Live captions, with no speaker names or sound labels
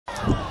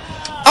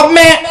اب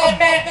میں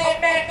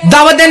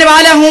دعوت دینے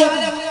والا ہوں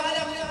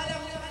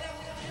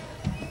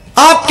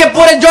آپ کے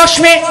پورے جوش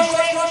میں،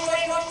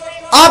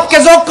 آپ کے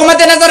ذوق کو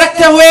مد نظر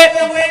رکھتے ہوئے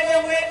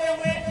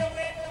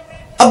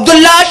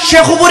عبداللہ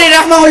شیخ پوری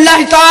رحمہ اللہ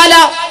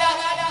تعالی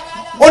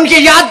ان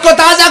کی یاد کو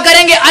تازہ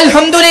کریں گے۔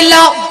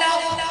 الحمدللہ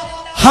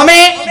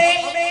ہمیں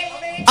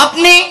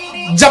اپنی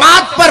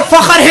جماعت پر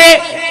فخر ہے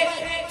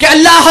کہ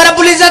اللہ رب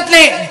العزت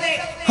نے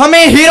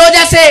ہمیں ہیرو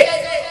جیسے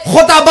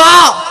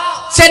خطباء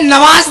سے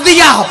نواز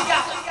دیا۔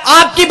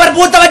 آپ کی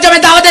بھرپور توجہ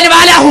میں دعوت دینے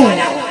والا ہوں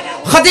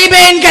خطیب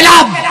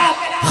انقلاب،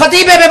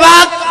 خطیب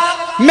بباغ،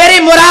 میری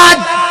مراد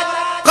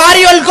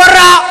قاری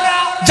القرہ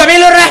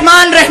جمیل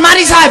الرحمان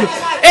رحمانی صاحب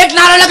ایک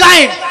نعرہ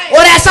لگائیں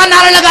اور ایسا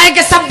نعرہ لگائیں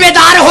کہ سب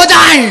بیدار ہو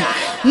جائیں۔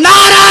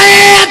 نعرہ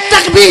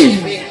تکبیر۔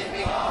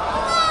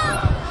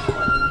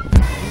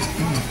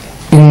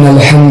 ان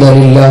الحمد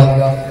للہ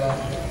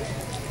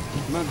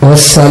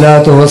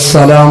والصلاة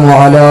والسلام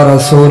على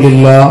رسول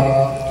اللہ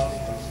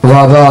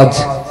وبعد،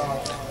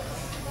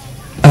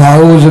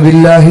 اعوذ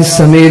باللہ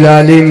السمیع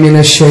العلیم من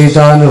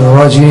الشیطان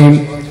الرجیم،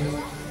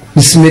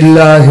 بسم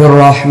اللہ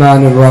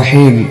الرحمن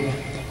الرحیم۔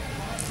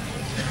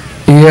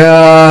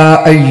 یا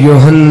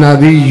ایہا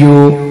النبی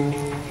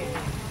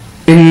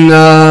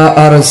انا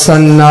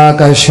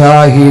ارسلناک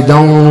شاہدا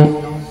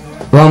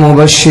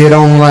ومبشرا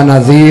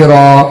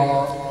ونذیرا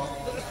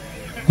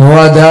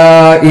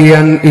وداعیا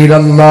الی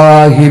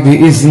اللہ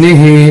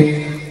بإذنہ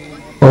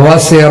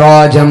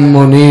وسراجا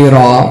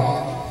منیرا۔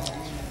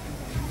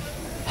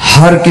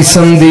 ہر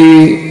قسم دی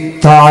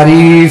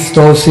تعریف،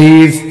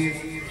 توصیف،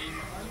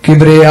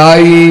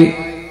 کبریائی،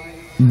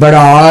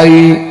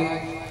 بڑائی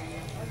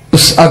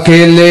اس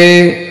اکیلے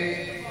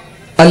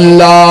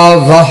اللہ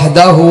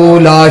وحدہ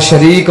لا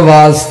شریک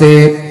واسطے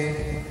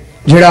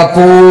جڑا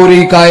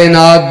پوری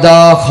کائنات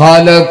دا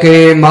خالق،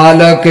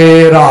 مالک،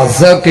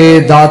 رازق،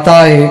 داتا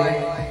ہے۔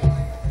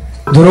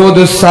 درود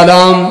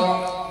السلام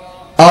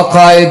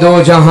آقائے دو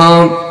جہاں،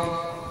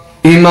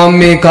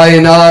 امام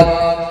کائنات،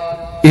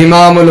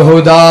 امام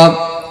الہدا،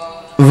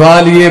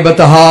 والی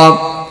بطحا،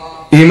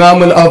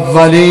 امام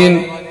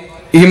الاولین،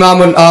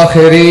 امام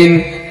الآخرین،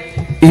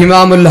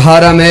 امام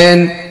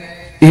الحرمین،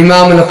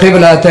 امام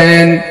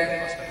القبلتین،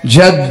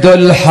 جد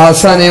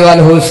الحسن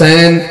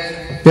والحسین،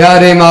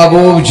 پیارے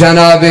محبوب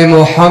جناب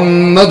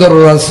محمد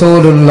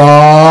رسول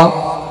اللہ۔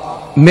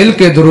 مل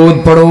کے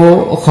درود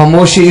پڑھو،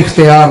 خاموشی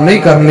اختیار نہیں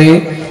کرنی۔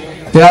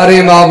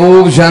 پیارے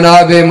محبوب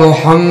جناب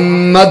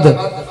محمد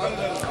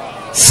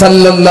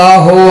صلی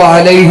اللہ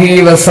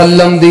علیہ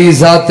وسلم دی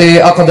ذات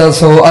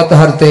اقدس و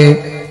اطہر تے۔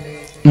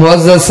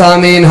 معزز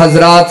سامعین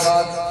حضرات،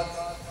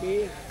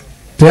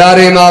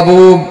 پیارے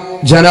محبوب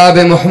جناب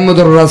محمد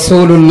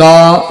رسول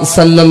اللہ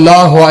صلی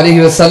اللہ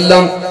علیہ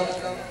وسلم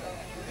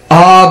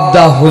آپ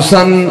دا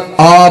حسن،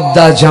 آپ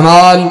دا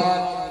جمال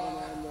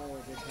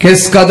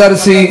کس قدر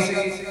سی۔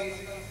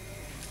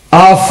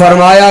 آپ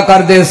فرمایا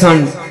کر دے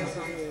سن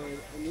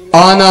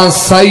آنا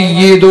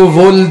سید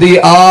ولد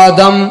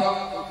آدم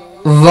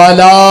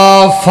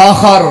ولا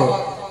فخر۔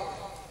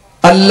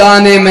 اللہ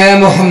نے میں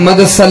محمد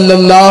صلی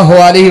اللہ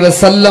علیہ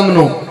وسلم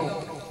نو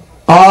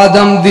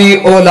آدم دی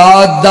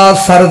اولاد دا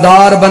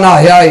سردار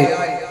بنایا ہے۔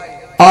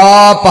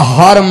 آپ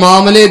ہر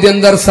معاملے دے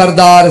اندر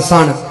سردار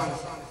سن۔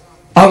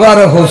 اگر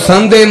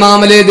حسن دے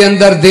معاملے دے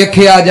اندر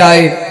دیکھیا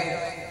جائے،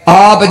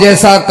 آپ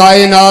جیسا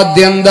کائنات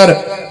دے اندر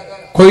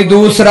کوئی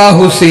دوسرا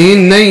حسین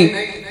نہیں،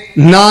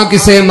 نہ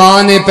کسی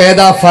ماں نے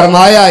پیدا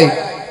فرمایا ہے۔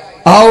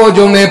 آؤ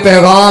جو میں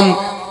پیغام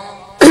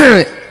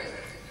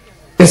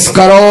اس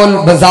کرول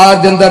بازار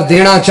دے اندر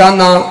دینا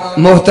چاہنا،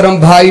 محترم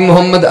بھائی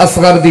محمد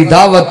اصغر دی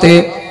دعوت ہے،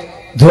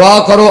 دعا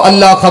کرو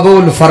اللہ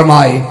قبول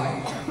فرمائے۔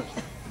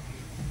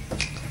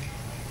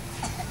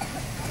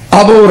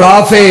 ابو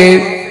رافع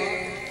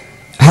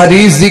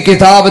حدیث دی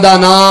کتاب دا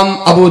نام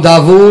ابو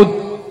داود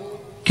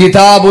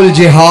کتاب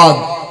الجہاد،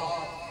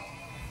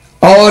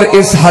 اور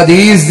اس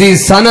حدیث دی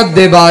سند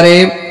دے بارے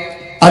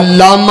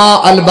علامہ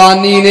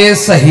البانی نے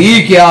صحیح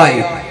کیا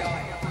ہے۔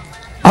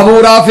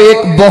 ابو رافع ایک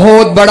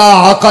بہت بڑا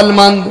عقل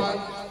مند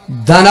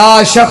دنا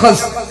شخص،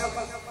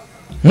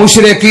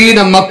 مشرکین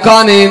مکہ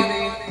نے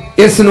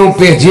اس نو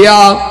بھیجیا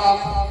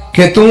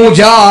کہ تو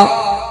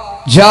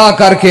جا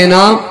کر کے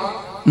نا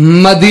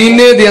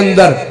مدینے دے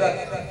اندر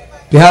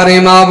پیارے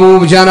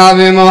محبوب جناب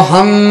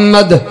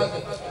محمد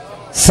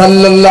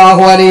صلی اللہ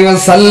علیہ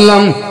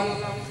وسلم۔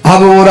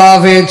 ابو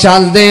رافع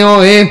چل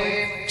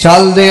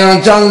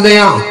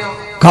دیاں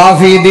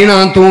کافی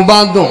دنوں تو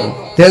بعدوں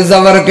تے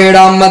زور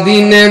کیڑا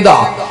مدینے دا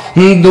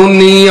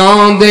دنیا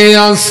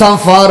دیا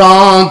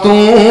سفراں تو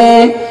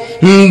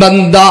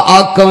بندہ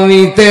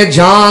اکویں تے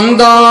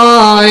جاندا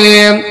اے،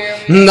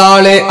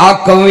 نالے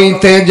اکویں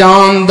تے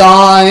جاندا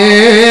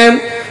اے،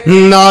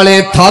 نالے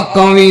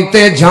تھکویں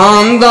تے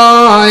جاندا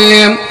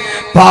اے،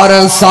 پر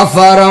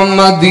سفر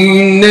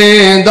مدینے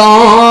دا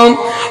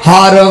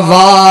ہر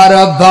وار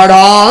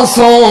بڑا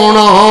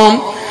سونا،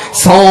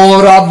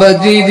 سو رب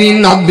جی دی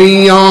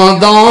نبیاں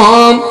دا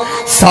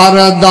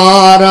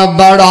سردار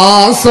بڑا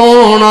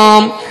سونا،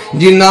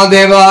 जिन्ना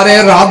दे बारे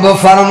रब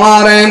फरमा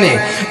रहे ने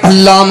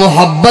अल्लाह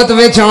मुहब्बत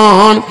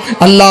विचान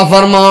अल्लाह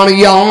फरमान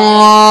या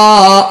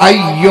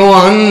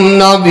अय्युहन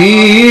नबी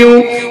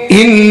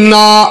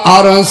इन्ना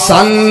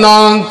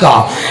अरसलनाका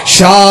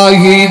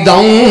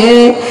शाहिदन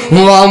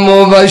व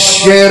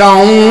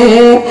मुबश्शिरन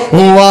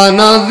व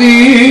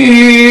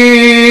नज़ीरा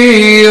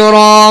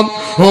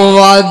व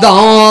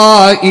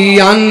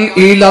दाइयन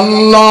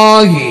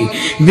इलल्लाहि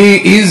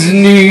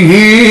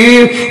बिइज़्निही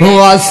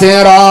व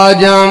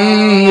सिराजम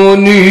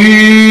मुनीरा।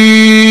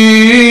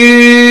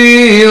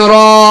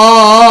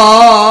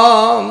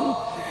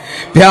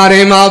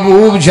 प्यारे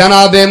महबूब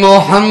जनाबे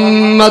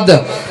मोहम्मद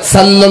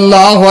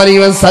सल्लल्लाहु अलैहि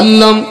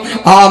वसल्लम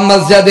आप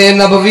मस्जिद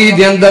नबवी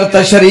दे अंदर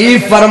तशरीफ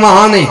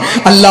फरमाने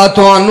अल्लाह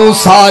तुहानू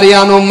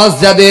सारियां नू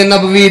मस्जिद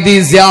नबवी दी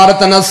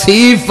ज़ियारत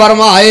नसीब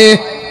फरमाए।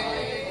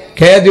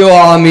 कह दियो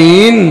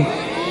आमीन।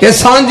 ये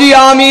सांझी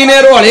आमीन है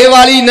रोले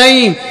वाली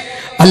नहीं।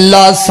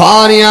 अल्लाह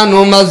सारियां नू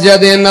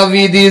मस्जिद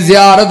नबवी दी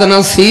ज़ियारत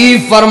नसीब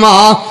फरमा।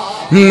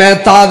 मैं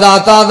ताज़ा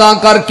ताज़ा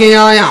करके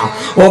आया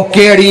ओ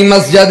केड़ी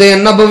मस्जिद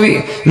नबवी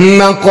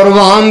मैं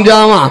कुर्बान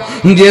जावा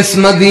जिस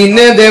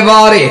मदीने दे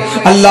बारे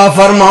अल्लाह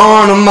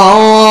फरमान मा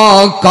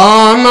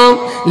काना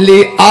li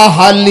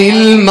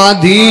ahlil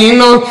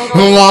madina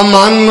wa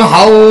man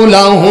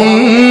hawlahum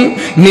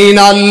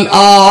minal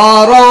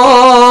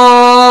आराब।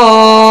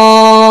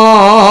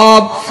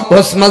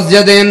 उस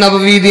मस्जिद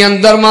नबवी दे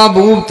अंदर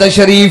महबूब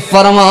तशरीफ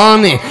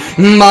फरमाने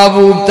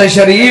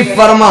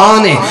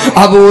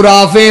अबू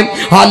राफे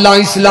हालां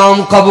इस्लाम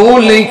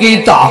कबूल नहीं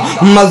कीता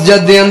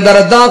मस्जिद दे अंदर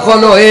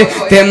दाखिल होए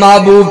ते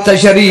महबूब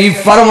तशरीफ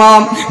फरमा।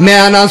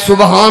 मैं ना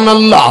सुभान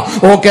अल्लाह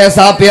वो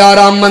कैसा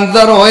प्यारा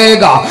मंजर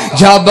होएगा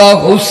जब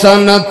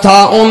हुस्न था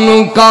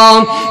उनका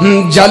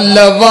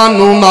जलवा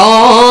नुमा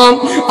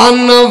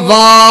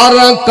अनवार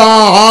का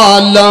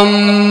आलम।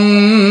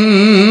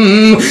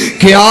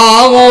 क्या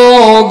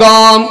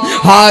होगा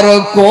हर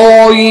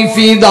कोई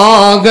फिदा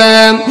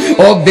गए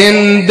ओ बिन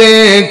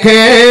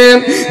देखे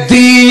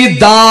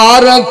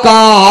दीदार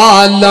का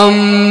आलम।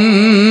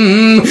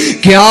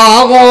 क्या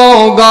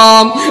होगा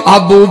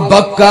अबू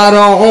बकर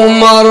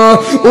उमर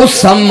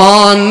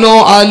उस्मान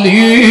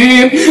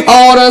अली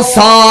और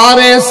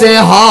सारे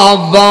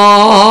सहाबा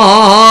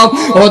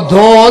ओ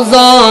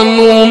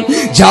दोजानू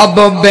जब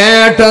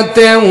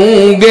बैठते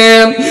होंगे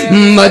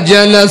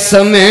मजलिस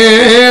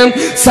में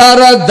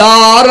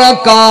सरदार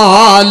का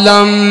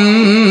आलम।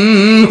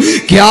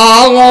 क्या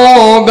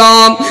होगा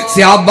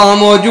सहाबा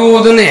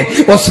मौजूद ने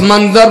उस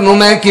मंजर नू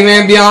मैं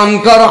किवें बयान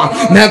करा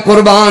मैं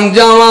कुर्बान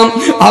जावा।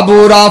 अबू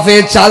राफे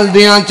चल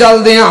दिया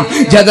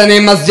जदने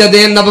मस्जिद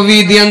नबवी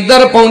दे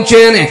अंदर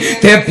पहुंचे ने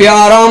ते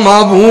प्यारा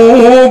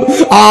महबूब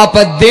आप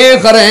देख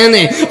रहे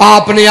ने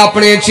आपने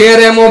अपने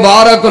चेहरे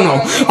मुबारक नो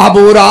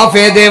अबू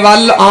राफे दे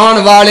वल आन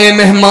वाले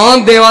मेहमान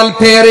दे वल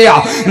फेरिया।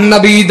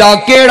 नबी दा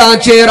केड़ा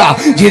चेहरा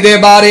जिदे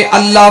बारे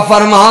अल्लाह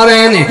फरमा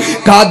रहे ने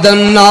कद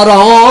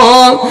नरा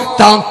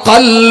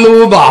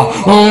तक़ल्लुबा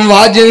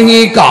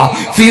वजहिका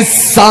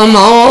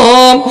फिस्समा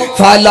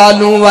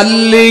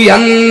फलनुवल्लियन्नका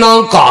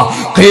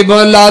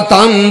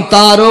क़िबलतन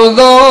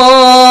तरज़ाहा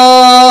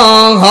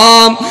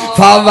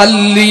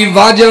फवल्ली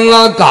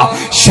वजहका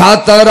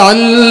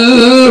शतरल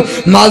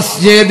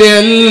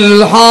मस्जिदिल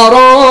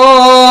हराम।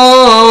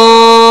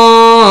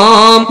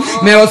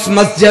 मैं उस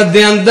मस्जिद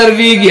दे अंदर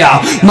भी गया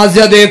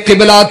मस्जिद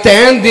किबला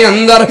तैन दे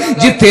अंदर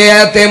जिथे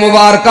ऐते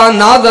मुबारका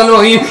नाज़िल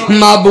हुई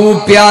महबूब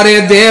प्यारे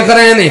देख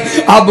रहे ने।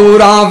 अबू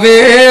राफे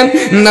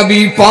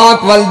नबी पाक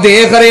वल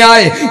देख रहा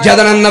है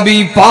जदन नबी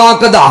पाक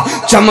दा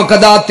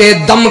चमकदा ते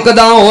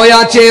दमकदा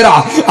होया चेहरा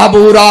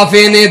अबू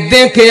राफे ने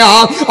देखा।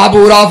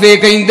 अबू राफे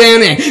कहंदे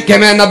ने कि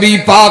मैं नबी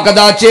पाक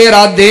दा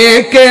चेहरा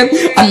देख के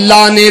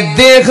अल्लाह ने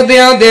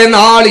देखदियां दे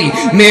नाल ही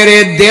मेरे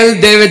दिल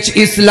दे विच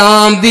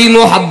इस्लाम दी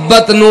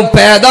मुहब्बत नू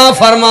पैदा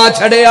फरमा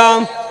छड़िया।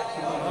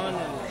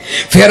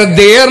 फिर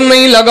देर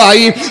नहीं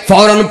लगाई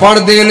फौरन पढ़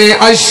देने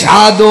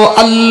अशहदु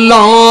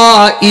अल्लाह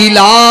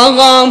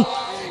इलाहा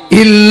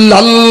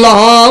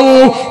इल्लल्लाहु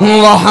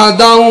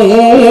वहदहु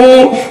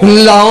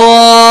ला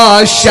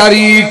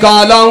शरीका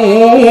लहु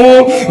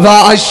व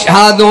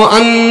अशहदु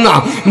अन्ना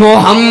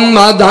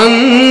मुहम्मदन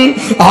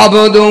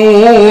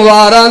अब्दुहु व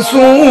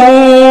रसूल।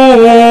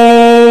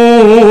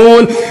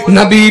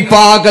 नबी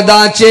पाक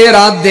दा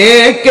चेहरा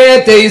देख के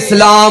ते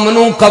इस्लाम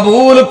नू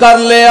कबूल कर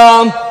लिया।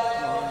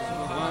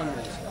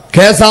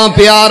 कैसा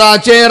प्यारा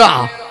चेहरा।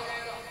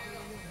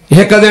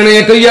 एक दिन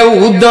एक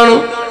यहूदन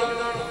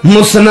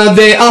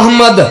मुस्नदे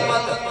अहमद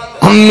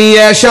अम्मी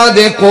ऐशा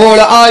दे कोल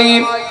आई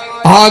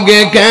आगे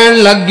कहन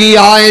लगी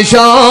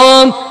आयशा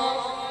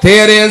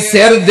तेरे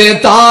सिर दे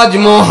ताज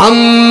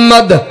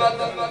मोहम्मद।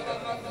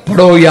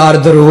 पढ़ो यार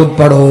दरूद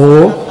पढ़ो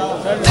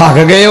थक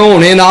गए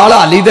होने नाल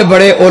हाली ते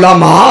बड़े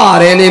उलमा आ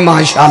रहे ने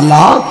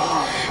माशाअल्लाह।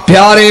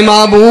 प्यारे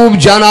महबूब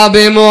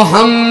जनाबे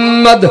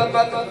मोहम्मद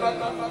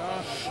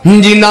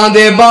जिन्ना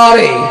दे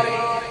बारे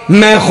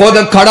मैं खुद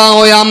खड़ा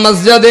होया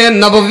मस्जिद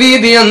नबवी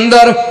दे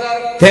अंदर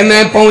تے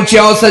میں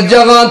پہنچیا اس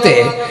جگہ تے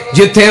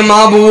جتھے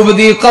محبوب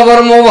دی قبر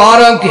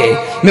مبارک ہے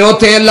میں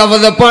اتے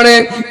لفظ پڑھے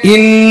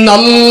ان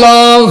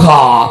اللہ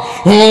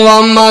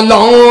و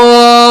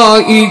ملائکتہ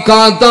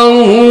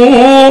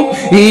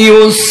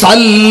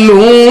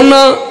یصلون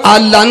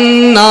علی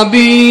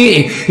النبی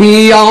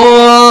یا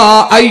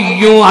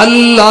ایھا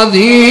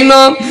الذین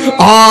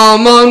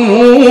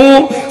آمنوا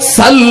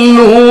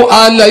صلوا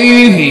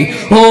علیہ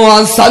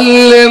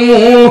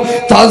وسلموا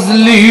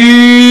تسلیما۔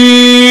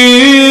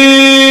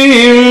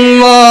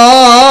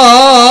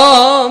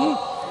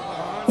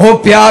 او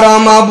پیارا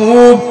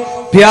محبوب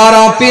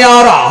پیارا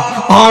پیارا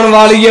آن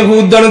والی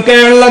یہودن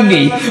کہن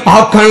لگی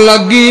آکھن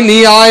لگی نی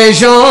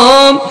عائشہ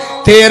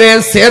تیرے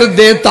سر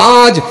دے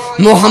تاج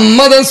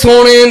محمد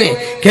سونے نے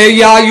کہ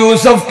یا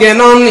یوسف کے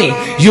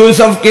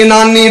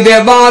نانی دے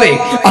بارے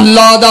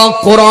اللہ دا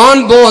قرآن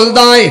بول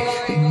دائے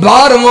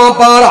 12واں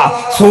پارا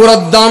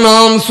سورت دا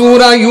نام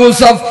سورہ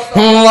یوسف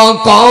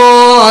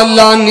وَقَالَ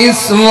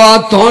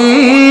نِسْوَةٌ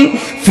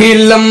فِي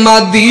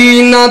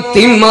الْمَدِينَةِ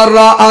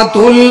امْرَأَةُ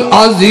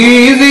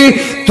الْعَزِيزِ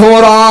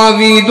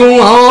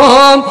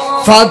تُرَاوِدُهَا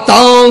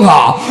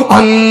فَتَاهَا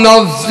عَن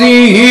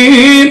نَّفْسِهِ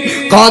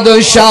قَدْ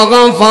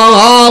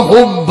شَغَفَهَا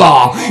حُبًّا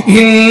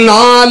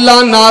إِنَّا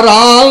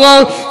لَنَرَاهَا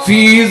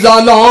فِي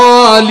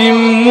ضَلَالٍ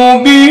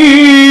مُّبِينٍ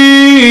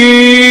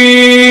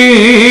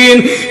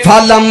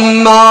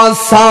فَلَمَّا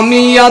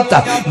سَمِعَتْ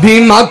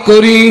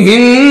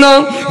بِمَكْرِهِنَّ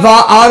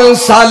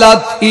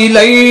وَأَرْسَلَتْ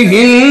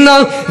إِلَيْهِنَّ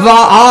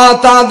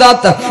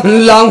وَآتَتْ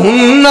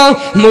لَهُنَّ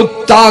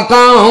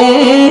مُتَّكَأً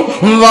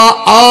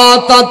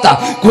وَآتَتْ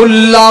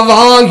كُلَّ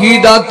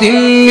وَاحِدَةٍ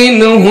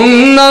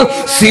مِّنْهُنَّ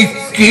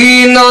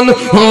سِكِّينًا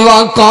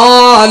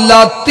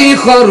وَقَالَتِ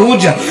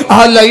اخْرُجْ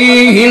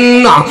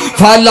عَلَيْهِنَّ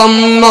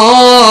فَلَمَّا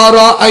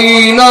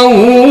رَأَيْنَهُ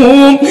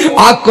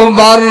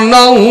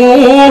أَكْبَرْنَهُ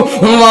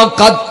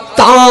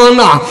وَقَطَّعْنَ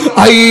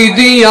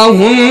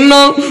أَيْدِيَهُنَّ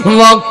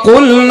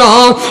وَقُلْنَا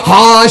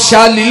حَاشَ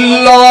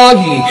لِلَّهِ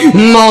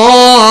مَا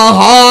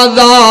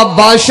هَذَا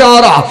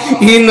بَشَرٌ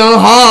إِنْ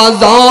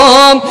هَذَا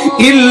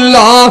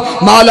إِلَّا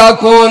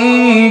مَلَكٌ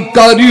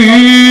كَرِيمٌ۔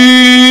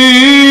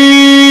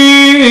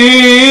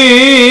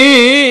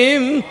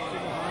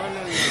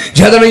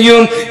 جدن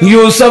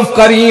یوسف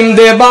کریم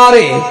دے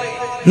بارے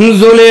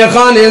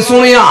زلیخا نے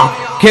سنیا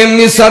کہ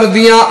مصر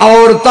دیاں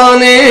عورتاں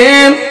نے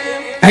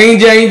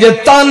اینجے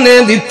تانے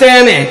دیتے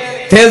نے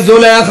تے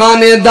زلیخا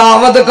نے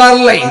دعوت کر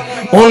لئی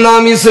انہاں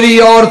مصری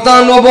عورتاں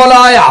نو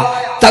بلایا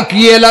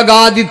تکیے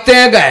لگا دیتے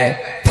گئے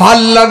پھل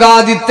لگا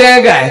دیتے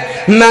گئے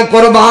میں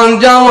قربان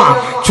جاواں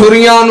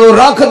چھریاں نو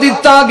رکھ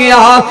دیتا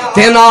گیا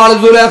تے نال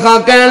زلیخا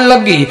کہن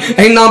لگی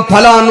اینا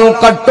پھلاں نو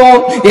کٹو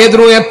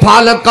ادھروں اے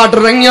پھل کٹ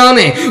رہیاں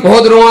نے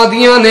ادھروں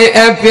آدیاں نے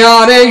اے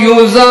پیارے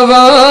یوسف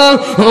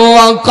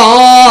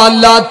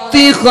وقالت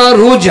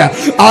اخرج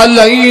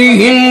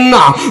علیہن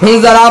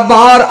ذرا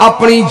بار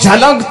اپنی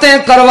جھلک تے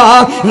کروا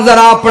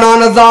ذرا اپنا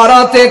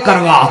نظارہ تے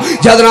کروا۔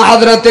 جدن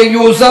حضرت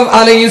یوسف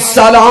علیہ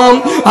السلام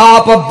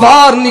آپ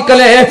باہر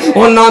نکلے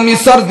انہاں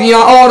مصر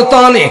دیاں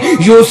عورتاں نے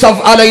یوسف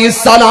علیہ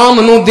السلام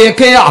نو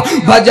دیکھیا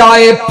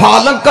بجائے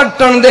پھال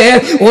کٹن دے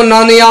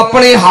انہاں نے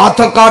اپنے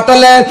ہاتھ کاٹ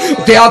لے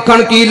تے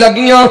آکھن کی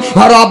لگیاں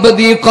رب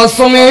دی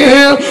قسم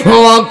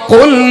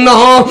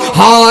وَقُلْنَا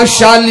حَاشَ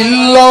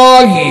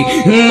لِلَّهِ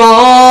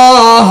مَا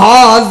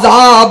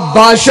هَذَا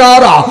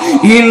بَشَرٌ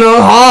إِنْ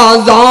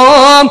هَذَا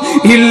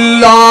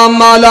إِلَّا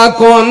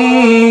مَلَكٌ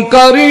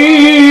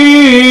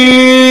كَرِيمٌ۔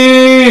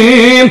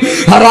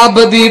 رب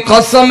دی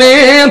قسم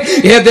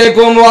یہ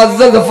دیکھو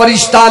معزز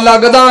فرشتہ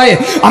لگدا ہے۔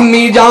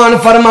 امی جان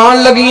فرمان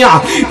لگیاں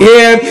اے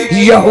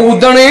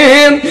یہودنے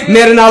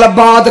میرے نال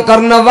بات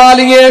کرنے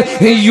والی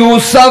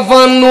یوسف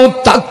نو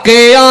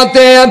تکیا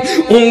تے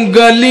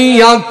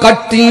انگلیاں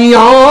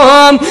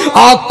کٹیاں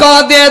آقا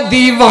دے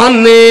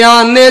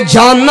دیوانیاں نے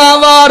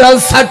جانور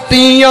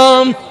سٹیاں۔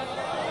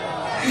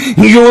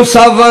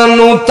 یوسف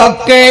نو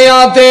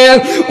تکیا تے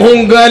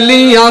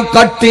انگلیاں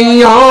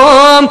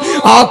کٹیاں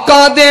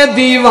آقا دے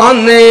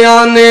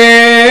دیوانیاں نے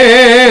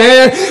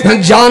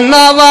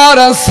جانور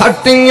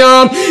سٹیاں۔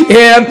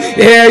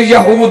 اے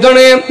یہود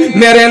نے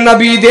میرے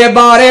نبی دے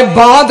بارے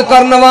بات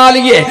کرنے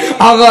والی ہے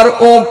اگر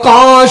او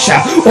کاش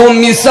او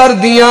مصر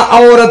دیاں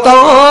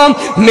عورتاں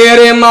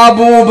میرے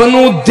محبوب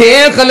نو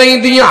دیکھ لیں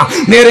دیاں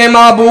میرے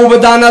محبوب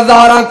دا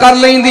نظارہ کر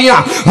لیں دیاں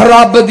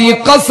رب دی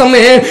قسم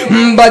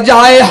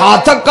بجائے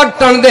ہاتھ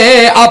کٹن دے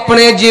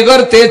اپنے جگر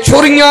تے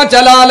چھریاں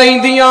چلا لیں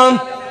دیاں۔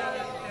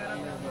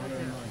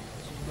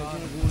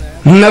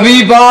 نبی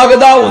پاک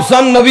دا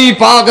حسن نبی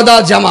پاک دا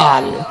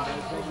جمال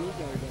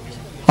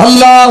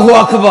اللہ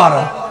اکبر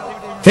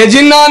تے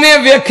جنہاں نے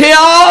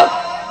ویکھیا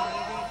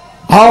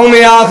آؤ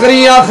میں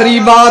آخری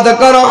بات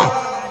کراں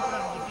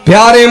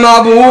پیارے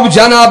محبوب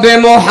جناب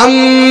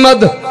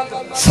محمد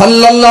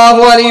صلی اللہ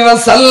علیہ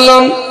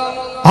وسلم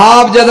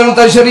آپ جدن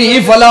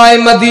تشریف لائے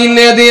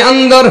مدینے دے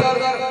اندر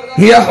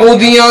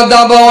یہودیاں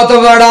دا بہت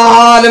بڑا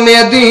عالم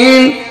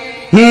دین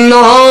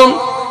نام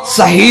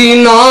صحیح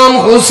نام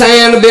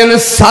حسین بن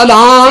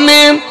سلام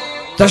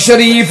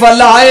تشریف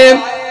لائے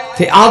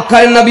تے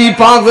آقا نبی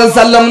پاک صلی اللہ علیہ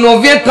وسلم نو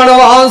ویکھن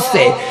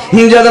واسطے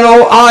جدوں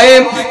آئے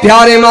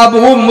پیارے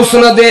محبوب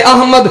مسند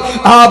احمد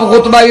آپ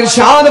خطبہ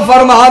ارشاد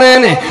فرما رہے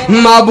نے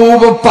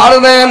محبوب پڑھ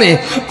رہے نے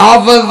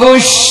افض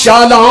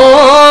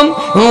السلام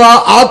و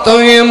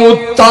اطعم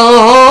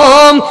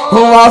الطعام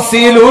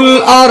واصل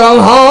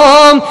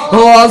الارحام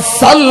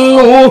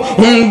وصلوا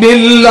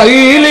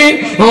باللیل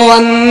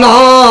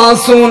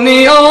والناس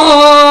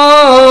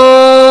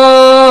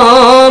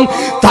نیام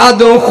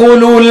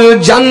تدخل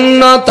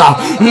الجنت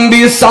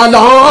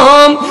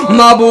بسلام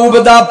محبوب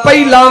دا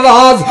پہلا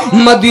آواز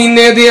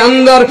مدینے دے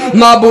اندر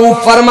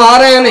محبوب فرما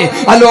رہے نے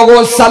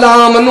لوگو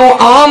سلام نو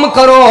عام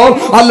کرو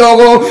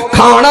لوگو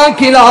کھانا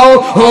کھلاؤ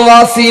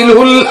واصل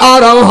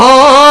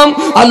الارحام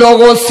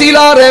لوگو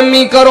صلہ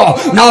رحمی کرو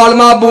نال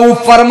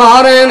محبوب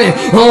فرما رہے نے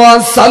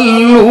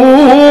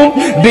وصلوا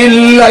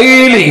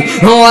باللیل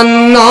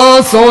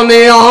والناس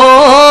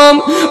نیام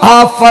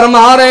آپ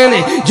فرما رہے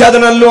نے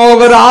جدن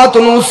لوگ رات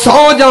نو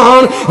سو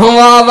جان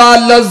واوا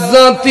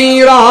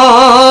لذتی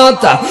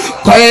رات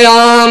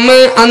قیام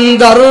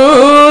اندر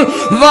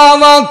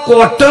واوا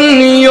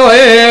کوٹنی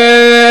ہوئے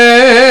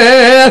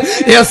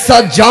اس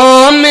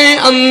جام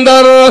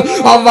اندر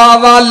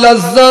واوا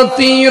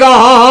لذتی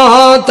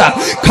رات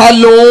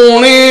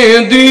کھلونے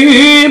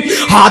دی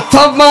ہاتھ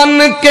بن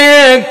کے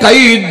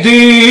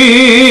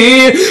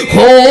قیدی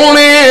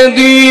ہونے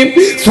دی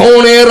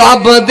سونے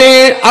رب دے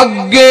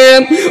اگے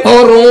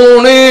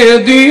رونے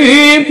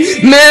دی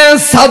میں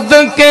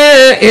صدقے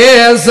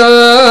ایس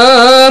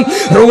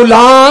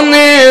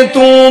رولانے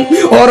تو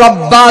اور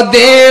ابا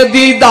دے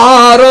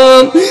دیدار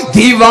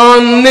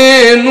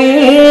دیوانے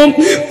نو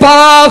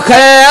پا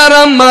خیر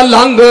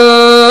ملنگ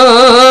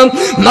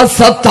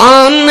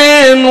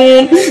مستانے نو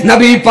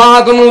نبی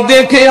پاک نو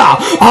دیکھیا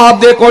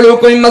آپ دے کوئی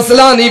کوئی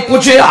مسئلہ نہیں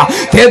پوچھیا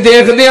تھے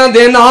دیکھ دیاں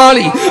دے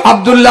نالی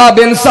عبداللہ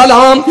بن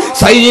سلام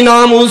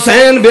سیدنا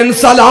حسین بن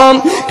سلام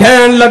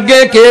کہن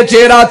لگے کہ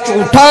چیرا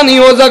چوٹا نہیں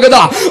ہو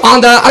سکتا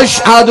آندھا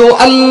اشہدو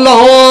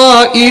اللہ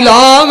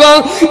الہ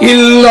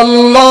الا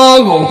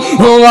اللہ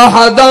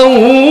وحدہ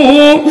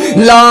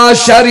لا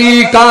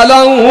شریک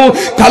لہ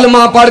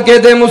کلمہ پڑھ کے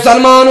دے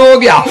مسلمان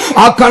ہو گیا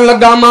آکھن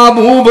لگا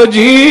محبوب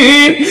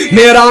جی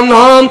میرا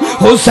نام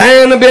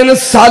حسین بن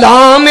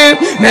سلام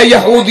میں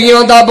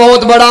یہودیاں دا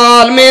بہت بڑا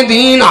عالم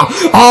دین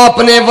آپ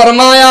نے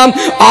فرمایا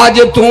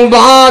آج تو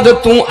بعد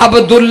تو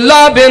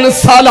عبداللہ بن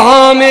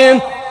سلام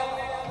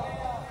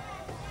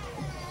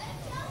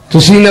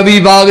تسی نبی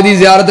باغ دی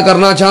زیارت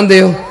کرنا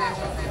چاہندے ہو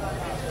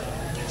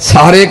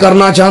سارے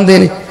کرنا چاہندے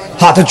نے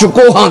ہاتھ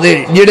چکو ہاں دے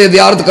جڑے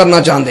زیارت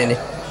کرنا چاہندے نے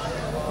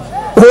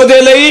وہ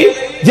دے لئی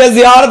جے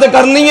زیارت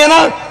کرنی ہے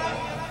نا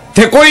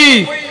تے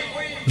کوئی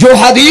جو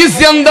حدیث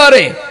دے اندر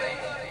ہے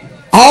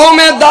آؤ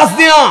میں دس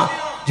دیاں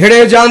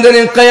جڑے جاندے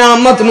نے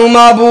قیامت نو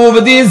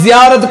محبوب دی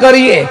زیارت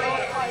کریے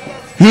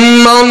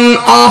من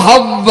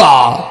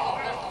احبا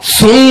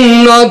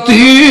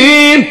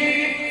سنتی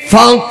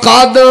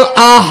فقد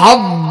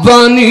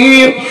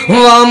احبنی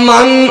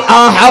ومن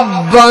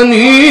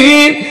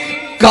احبنی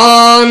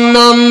کان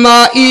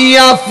معی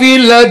فی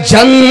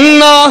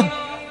الجنہ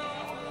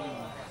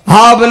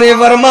آپ نے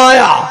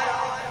فرمایا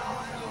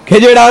کہ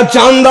جڑا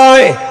چاہندا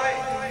ہے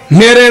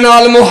میرے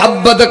نال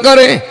محبت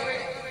کرے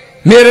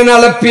میرے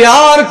نال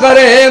پیار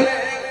کرے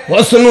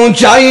اس نو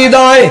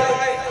چاہیدا ہے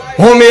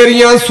وہ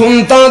میریاں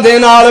سنتاں دے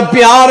نال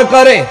پیار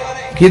کرے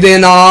کہ دے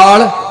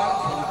نال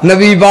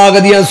نبی باغ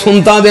دیاں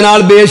سنتاں دے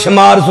نال بے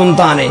شمار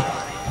سنتاں نے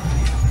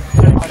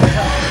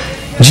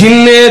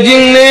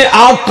جننے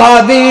آقا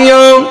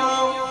دیاں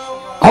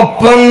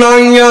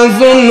اپنائیاں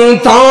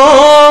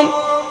سنتاں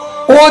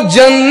او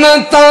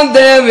جنتاں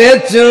دے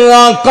وچ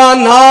آقا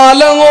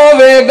نال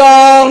ہوے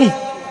گا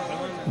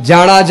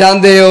جانا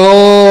چاہندے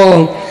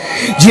ہو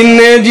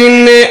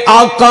جننے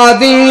آقا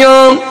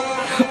دیاں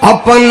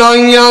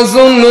اپنائیاں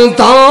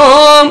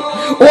سنتاں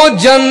او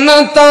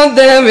جنتاں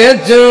دے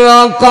وچ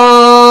آقا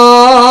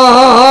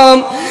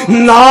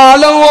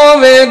نال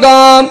ہوے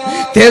گا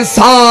تے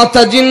ساتھ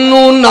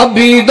جنوں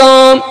نبی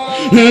دا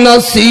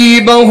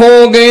نصیب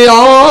ہو گیا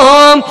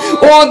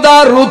او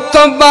دا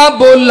رتبہ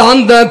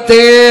بلند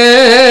تے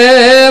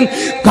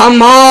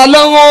کمال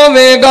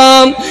ہوے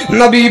گا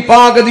نبی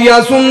پاک دیا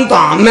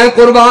سنتا میں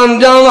قربان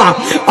جاواں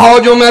آؤ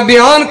جو میں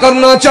بیان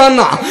کرنا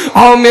چاہنا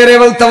آؤ میرے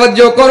ول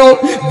توجہ کرو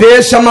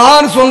بے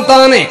شمار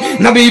سنتا نے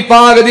نبی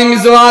پاک دی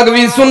مزواق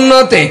بھی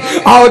سنتے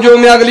آؤ جو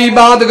میں اگلی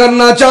بات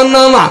کرنا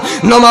چاہنا وا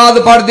نماز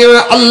پڑھ دے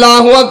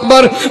اللہ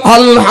اکبر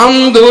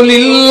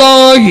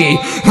الحمدللہ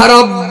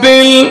رب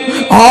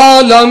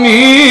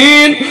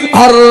العالمین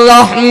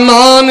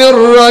الرحمن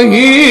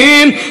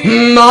الرحیم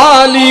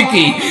مالک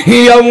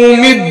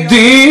یوم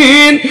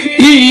الدین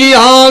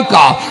ایاک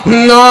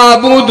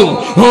نعبد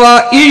و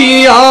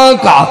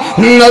ایاک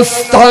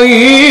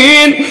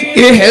نستعین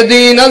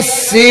اہدنا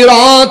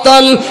الصراط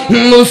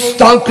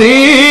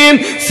المستقیم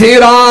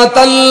صراط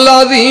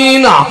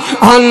الذین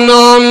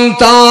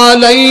انعمت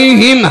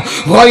علیہم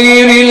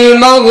غیر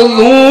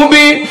المغضوب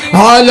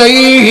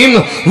علیہم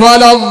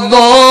ولا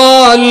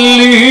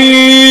الضالین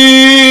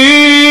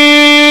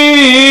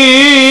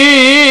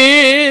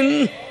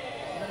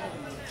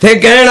تے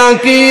کہنا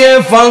کیے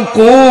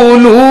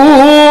فقولو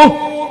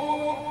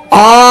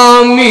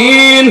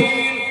آمین.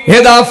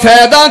 یہ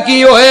فائدہ کی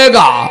ہوئے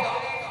گا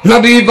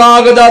نبی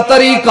باغ دا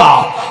طریقہ.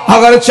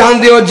 اگر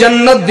چاندے ہو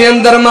جنت دے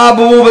اندر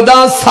محبوب دا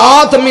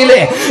ساتھ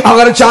ملے,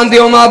 اگر چاندے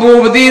ہو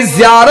محبوب دی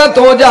زیارت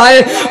ہو جائے,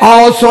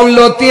 آؤ سن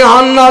لو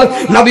تیان نال.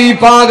 نبی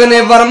پاک نے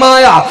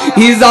فرمایا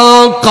اذا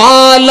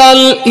قال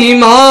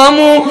الامام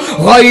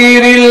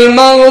غیر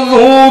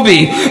المغضوب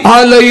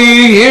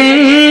علیہم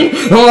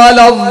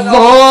ولا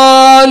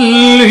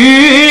الضالین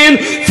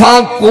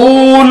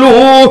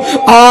فقولوا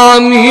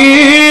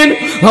آمین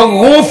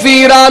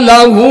غفر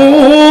له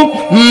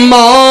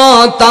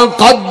ما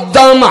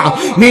تقدم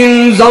من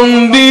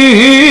ذنبی.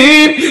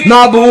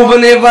 محبوب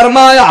نے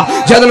فرمایا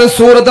جدن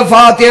سورت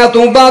فاتحہ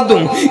تو بعد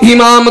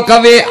امام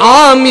کہے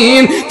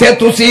آمین تے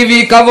تسی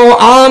بھی کہو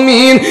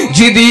آمین.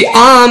 جدی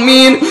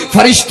آمین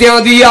فرشتیاں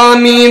دی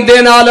آمین دے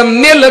نال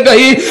مل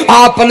گئی,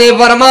 آپ نے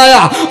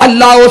فرمایا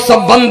اللہ اس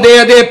بندے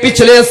دے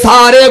پچھلے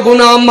سارے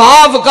گناہ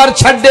معاف کر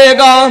چھڑے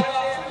گا.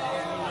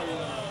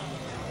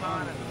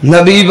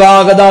 نبی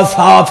باغ دا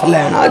ساتھ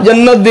لینا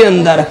جنت دے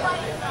اندر.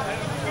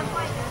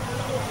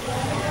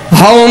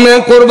 ہاؤ میں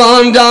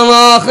قربان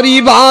جاواں آخری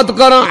بات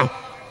کراں.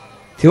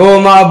 تھیو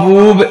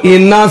محبوب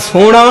اینا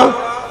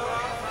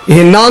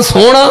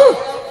سونا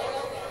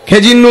کہ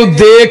جنوں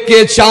دیکھ کے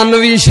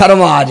چانوی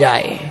شرم آ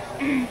جائے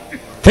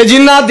تھے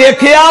جنہ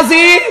دیکھے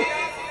آسی.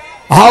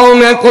 ہاؤ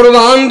میں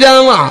قربان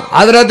جاواں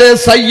حضرت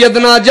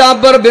سیدنا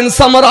جابر بن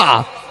سمرہ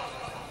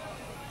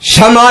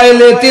شمائل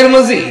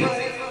ترمذی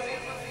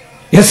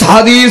اس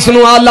حدیث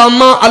نو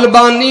علامہ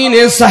البانی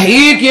نے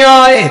صحیح کیا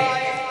ہے.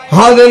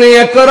 حد نے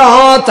ایک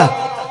رات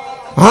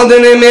حد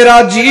نے میرا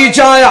جی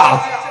چایا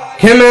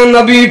کہ میں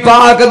نبی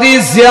پاک دی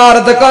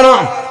زیارت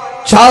کراں.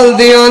 چل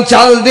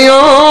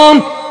دیاں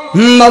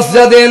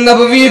مسجد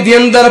نبوی دی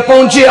اندر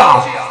پہنچیا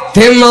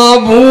تے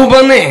محبوب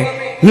نے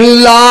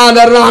لال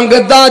رنگ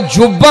دا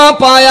جبہ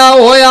پایا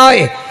ہویا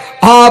ہے.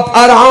 آپ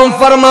آرام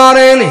فرما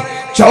رہے نے.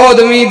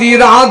 14ویں دی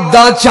رات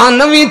دا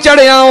 94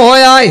 چڑھیا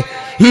ہویا ہے.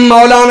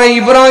 مولانا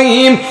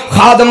ابراہیم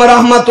خادم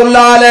رحمت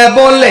اللہ علیہ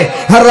بولے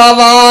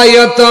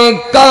روایت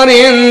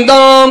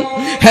کرندام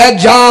ہے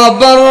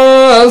جابر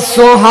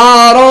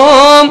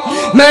سہارام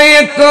میں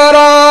ایک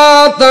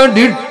رات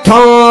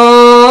ڈٹھا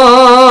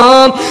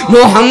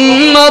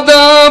محمد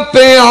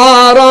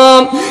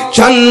پیارام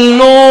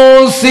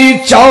چنوں سی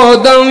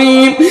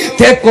 14ویں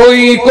تھے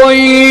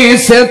کوئی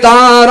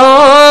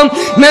ستارام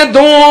میں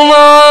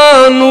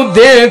دوانو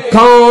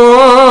دیکھا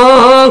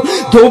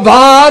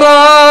دوبارہ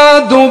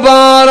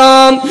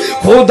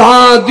خدا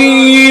دی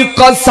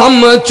قسم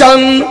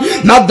چن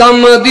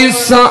ندم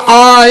دس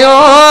آیا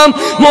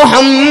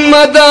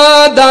محمد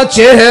دا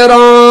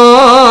چہرہ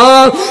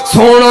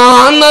سونا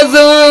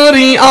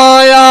نظری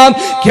آیا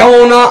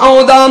کیوں نہ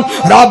آؤدا.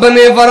 رب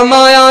نے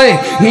فرمایا ہے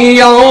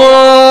یا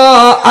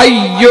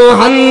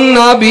ایوہ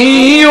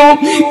النبی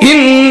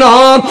انا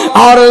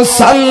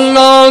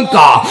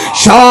ارسلناکا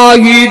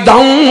شاہدا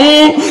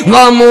و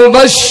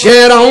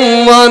مبشرا و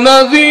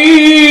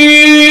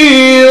نذیرا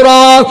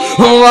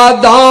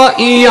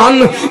ودائعا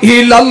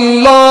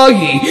الاللہ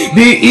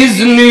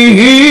بإذنہ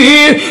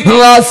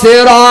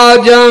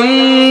وسراجا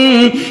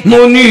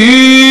منیرا.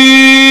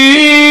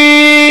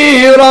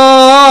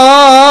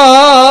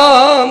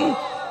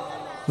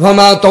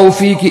 وما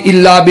توفیق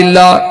الا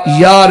باللہ.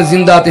 یار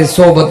زندہ تے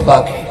صحبت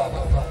باقی.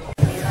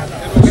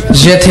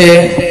 یہ تھے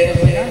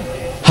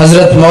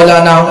حضرت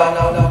مولانا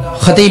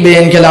خطیب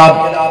انقلاب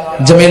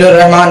جمیل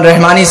الرحمن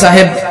رحمانی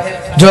صاحب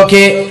جو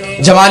کہ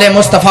جمال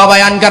مصطفیٰ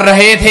بیان کر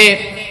رہے تھے.